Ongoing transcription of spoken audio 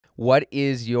What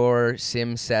is your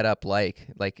sim setup like?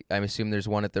 Like, I'm assuming there's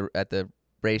one at the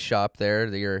race shop there.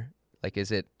 That you're like,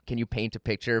 is it? Can you paint a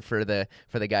picture for the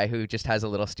guy who just has a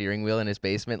little steering wheel in his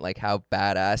basement? Like how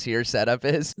badass your setup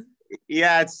is?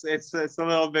 Yeah, it's a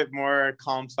little bit more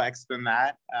complex than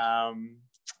that.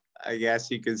 I guess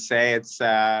you could say it's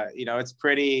it's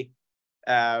pretty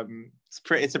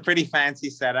it's a pretty fancy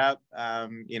setup. I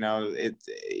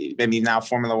mean, now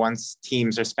Formula One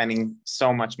teams are spending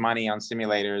so much money on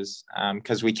simulators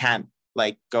because we can't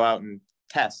like go out and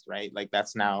test, right? Like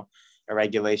that's now a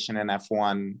regulation in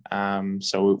F1.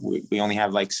 So we only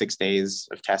have like 6 days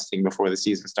of testing before the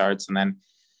season starts, and then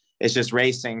it's just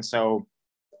racing. So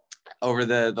over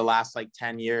the last like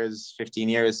 10 years, 15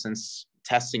 years since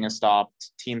testing has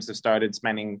stopped, teams have started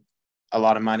spending a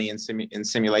lot of money in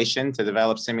simulation to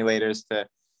develop simulators, to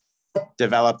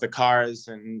develop the cars.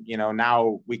 And,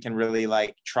 now we can really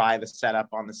like try the setup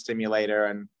on the simulator.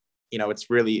 And, it's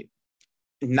really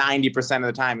 90% of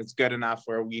the time it's good enough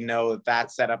where we know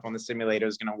that setup on the simulator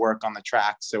is going to work on the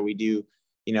track. So we do,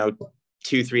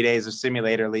 2-3 days of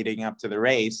simulator leading up to the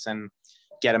race and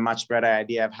get a much better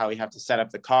idea of how we have to set up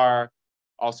the car.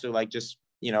 Also, like just,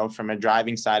 from a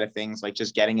driving side of things, like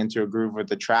just getting into a groove with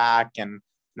the track. And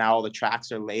now all the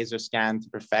tracks are laser scanned to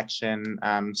perfection.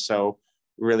 So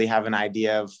really have an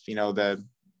idea of, the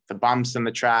bumps in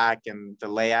the track and the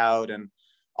layout and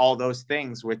all those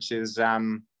things, which is,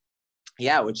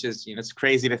 it's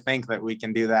crazy to think that we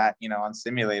can do that, on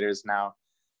simulators now.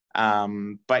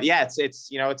 But yeah, it's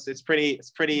pretty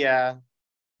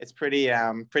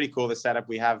cool, the setup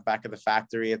we have back at the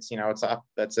factory. It's a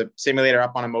simulator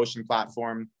up on a motion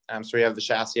platform. So we have the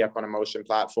chassis up on a motion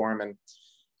platform, and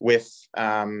with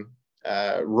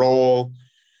roll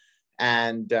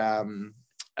and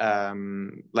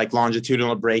like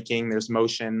longitudinal braking, there's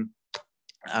motion.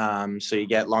 So you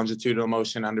get longitudinal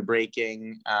motion under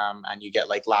braking, and you get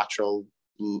like lateral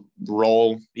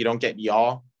roll. You don't get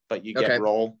yaw, but you get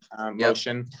roll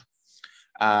motion.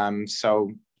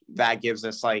 So that gives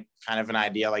us like kind of an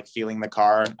idea, like feeling the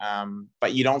car.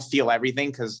 But you don't feel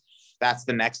everything, because that's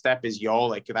the next step is yaw.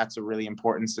 Like that's a really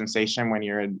important sensation when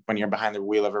you're behind the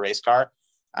wheel of a race car.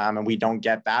 And we don't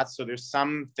get that. So there's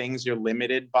some things you're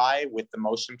limited by with the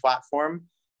motion platform,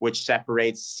 which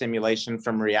separates simulation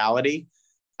from reality.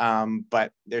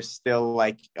 But there's still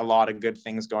like a lot of good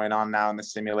things going on now in the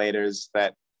simulators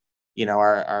that,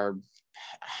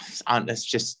 it's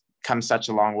just come such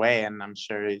a long way, and I'm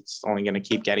sure it's only going to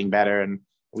keep getting better. And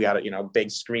we got a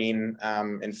big screen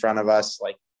in front of us,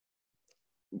 like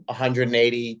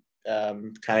 180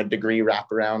 kind of degree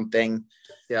wraparound thing,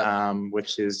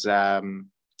 which is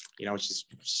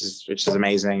which is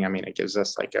amazing. I mean, it gives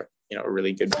us like a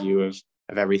really good view of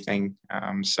everything.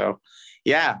 So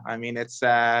yeah, I mean, it's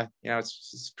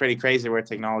pretty crazy where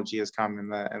technology has come in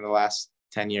the last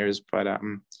 10 years, but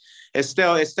it's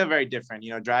still very different,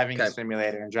 driving a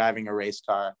simulator and driving a race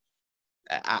car.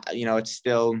 It's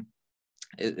still,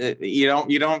 there's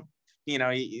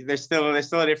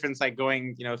still a difference, like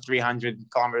going 300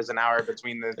 kilometers an hour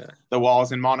between the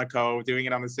walls in Monaco, doing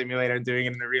it on the simulator, doing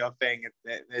it in the real thing.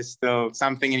 There's still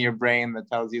something in your brain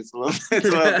that tells you it's a little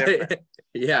different.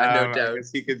 No doubt. I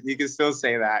guess you could still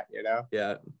say that,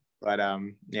 Yeah. But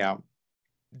yeah.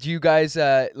 Do you guys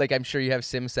like, I'm sure you have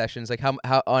sim sessions, like how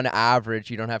on average,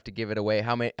 you don't have to give it away,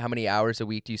 how many hours a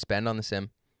week do you spend on the sim?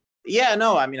 Yeah,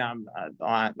 no, I mean, I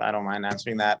don't mind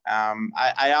answering that.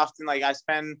 I often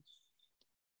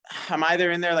I'm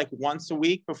either in there like once a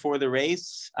week before the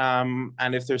race.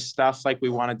 And if there's stuff like we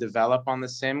want to develop on the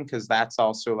sim, because that's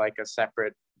also like a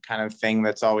separate kind of thing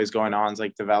that's always going on, is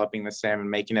like developing the sim and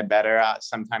making it better.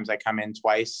 Sometimes I come in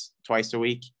twice a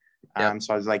week.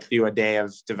 So I was like, do a day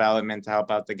of development to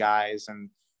help out the guys. And,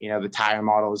 the tire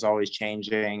model is always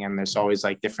changing, and there's always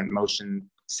like different motion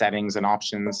settings and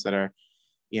options that are,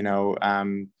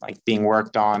 like being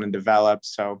worked on and developed.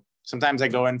 So sometimes I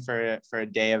go in for a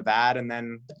day of that, and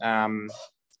then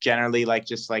generally like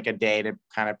just like a day to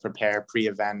kind of prepare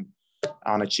pre-event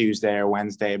on a Tuesday or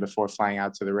Wednesday before flying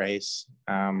out to the race.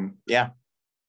 Yeah.